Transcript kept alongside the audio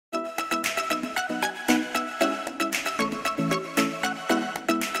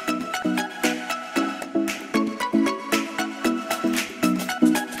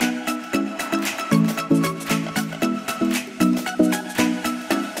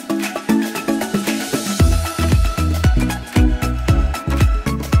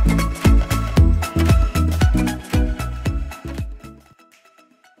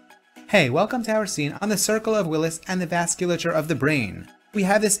Hey, welcome to our scene on the Circle of Willis and the vasculature of the brain. We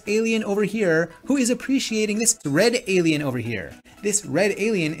have this alien over here who is appreciating this red alien over here. This red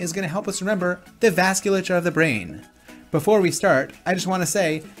alien is going to help us remember the vasculature of the brain. Before we start, I just want to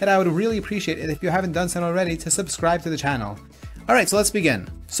say that I would really appreciate it if you haven't done so already to subscribe to the channel. Alright, so let's begin.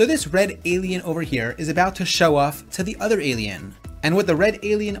 So this red alien over here is about to show off to the other alien. And what the red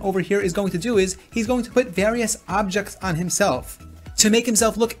alien over here is going to do is he's going to put various objects on himself to make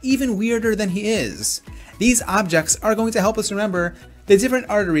himself look even weirder than he is. These objects are going to help us remember the different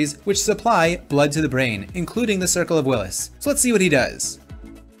arteries which supply blood to the brain, including the Circle of Willis. So let's see what he does.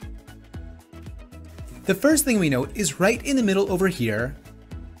 The first thing we note is right in the middle over here,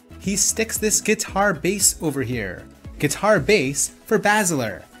 he sticks this guitar bass over here. Guitar bass for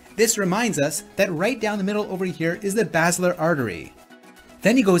basilar. This reminds us that right down the middle over here is the basilar artery.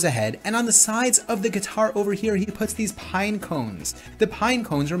 Then he goes ahead and on the sides of the guitar over here he puts these pine cones. The pine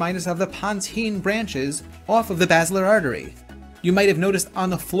cones remind us of the pontine branches off of the basilar artery. You might have noticed on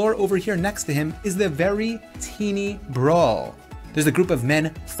the floor over here next to him is the very teeny brawl. There's a group of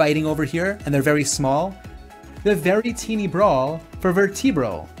men fighting over here and they're very small. The very teeny brawl for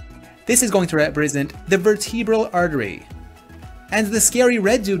vertebral. This is going to represent the vertebral artery. And the scary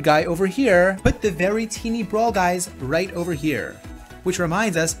red dude guy over here put the very teeny brawl guys right over here, which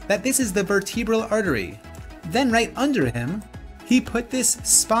reminds us that this is the vertebral artery. Then right under him, he put this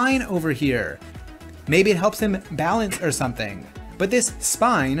spine over here. Maybe it helps him balance or something. But this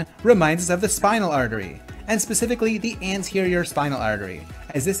spine reminds us of the spinal artery, and specifically the anterior spinal artery,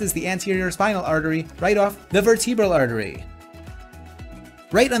 as this is the anterior spinal artery right off the vertebral artery.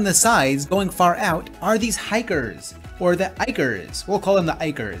 Right on the sides, going far out, are these Ikers, or the Ikers. We'll call them the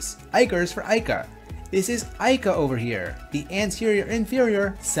Ikers. Ikers for Ica. This is Ica over here, the anterior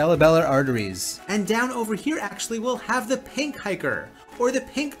inferior cerebellar arteries. And down over here actually we'll have the pink Iker, or the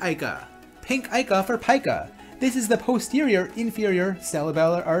pink Ica. Pink Ica for pica. This is the posterior inferior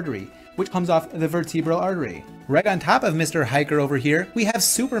cerebellar artery, which comes off the vertebral artery. Right on top of Mr. Iker over here, we have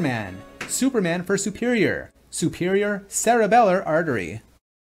Superman. Superman for superior. Superior cerebellar artery.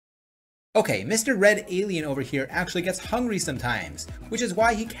 Okay, Mr. Red Alien over here actually gets hungry sometimes, which is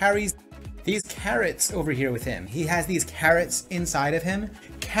why he carries these carrots over here with him. He has these carrots inside of him.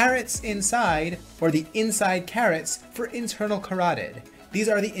 Carrots inside, or the inside carrots, for internal carotid. These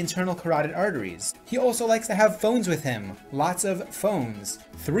are the internal carotid arteries. He also likes to have phones with him. Lots of phones.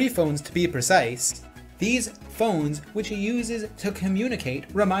 3 phones to be precise. These phones, which he uses to communicate,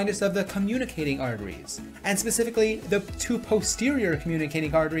 remind us of the communicating arteries, and specifically the 2 posterior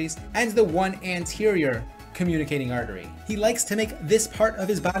communicating arteries and the 1 anterior communicating artery. He likes to make this part of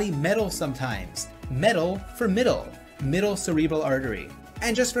his body metal sometimes. Metal for middle cerebral artery.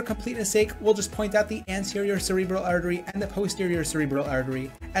 And just for completeness sake, we'll just point out the anterior cerebral artery and the posterior cerebral artery,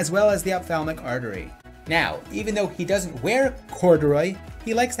 as well as the ophthalmic artery. Now, even though he doesn't wear corduroy,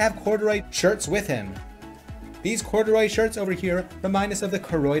 he likes to have corduroy shirts with him. These corduroy shirts over here remind us of the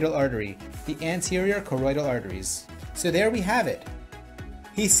choroidal artery, the anterior choroidal arteries. So there we have it.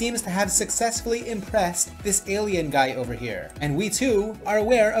 He seems to have successfully impressed this alien guy over here, and we too are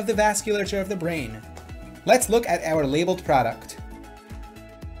aware of the vasculature of the brain. Let's look at our labeled product.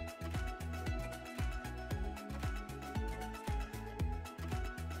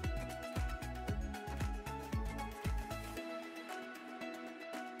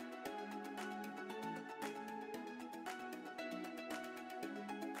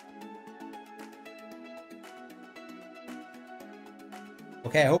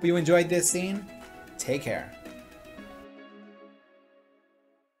 Okay, I hope you enjoyed this scene. Take care.